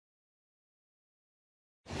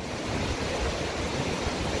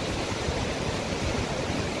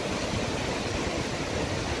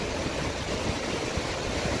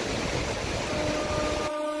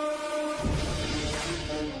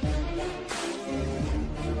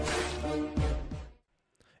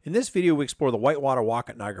In this video, we explore the Whitewater Walk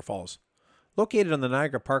at Niagara Falls. Located on the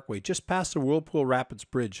Niagara Parkway, just past the Whirlpool Rapids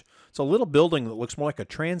Bridge, it's a little building that looks more like a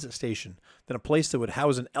transit station than a place that would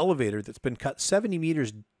house an elevator that's been cut 70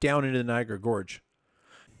 meters down into the Niagara Gorge.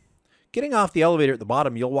 Getting off the elevator at the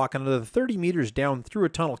bottom, you'll walk another 30 meters down through a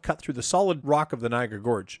tunnel cut through the solid rock of the Niagara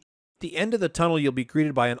Gorge. At the end of the tunnel, you'll be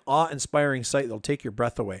greeted by an awe-inspiring sight that'll take your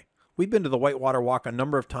breath away. We've been to the Whitewater Walk a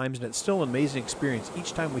number of times, and it's still an amazing experience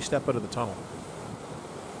each time we step out of the tunnel.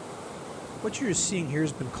 What you're seeing here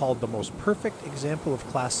has been called the most perfect example of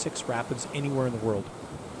Class 6 rapids anywhere in the world.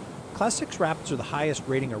 Class 6 rapids are the highest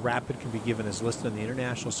rating a rapid can be given as listed on the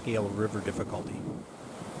International Scale of River Difficulty.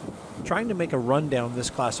 Trying to make a run down this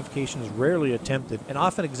classification is rarely attempted and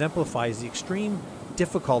often exemplifies the extreme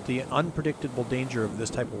difficulty and unpredictable danger of this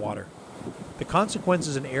type of water. The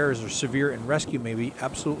consequences and errors are severe and rescue may be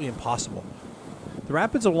absolutely impossible. The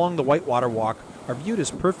rapids along the Whitewater Walk are viewed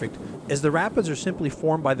as perfect, as the rapids are simply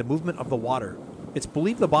formed by the movement of the water. It's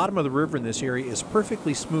believed the bottom of the river in this area is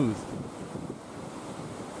perfectly smooth.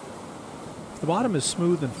 If the bottom is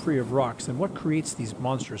smooth and free of rocks, then what creates these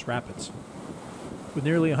monstrous rapids? With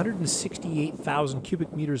nearly 168,000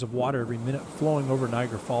 cubic meters of water every minute flowing over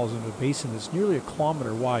Niagara Falls into a basin that's nearly a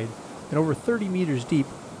kilometer wide and over 30 meters deep,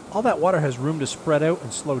 all that water has room to spread out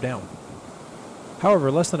and slow down.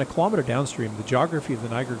 However, less than a kilometer downstream, the geography of the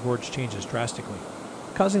Niagara Gorge changes drastically,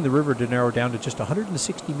 causing the river to narrow down to just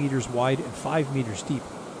 160 meters wide and 5 meters deep.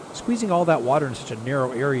 Squeezing all that water in such a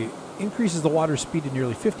narrow area increases the water's speed to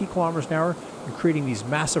nearly 50 kilometers an hour and creating these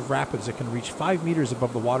massive rapids that can reach 5 meters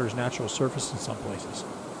above the water's natural surface in some places.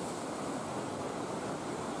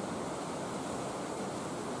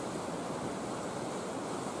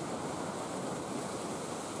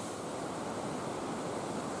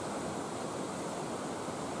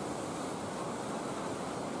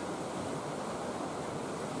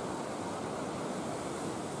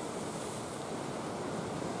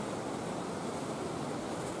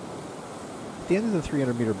 At the end of the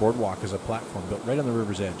 300-meter boardwalk is a platform built right on the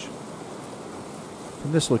river's edge.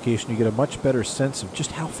 From this location, you get a much better sense of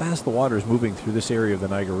just how fast the water is moving through this area of the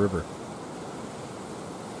Niagara River.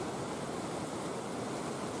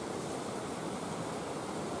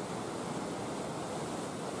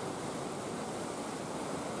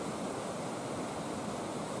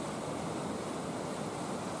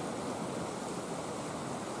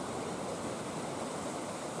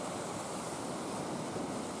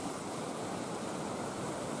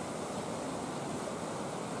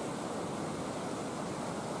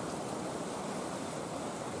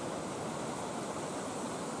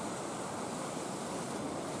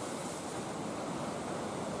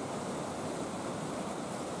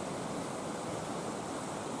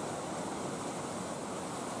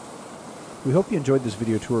 We hope you enjoyed this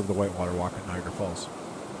video tour of the Whitewater Walk at Niagara Falls.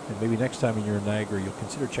 And maybe next time when you're in Niagara, you'll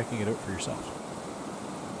consider checking it out for yourself.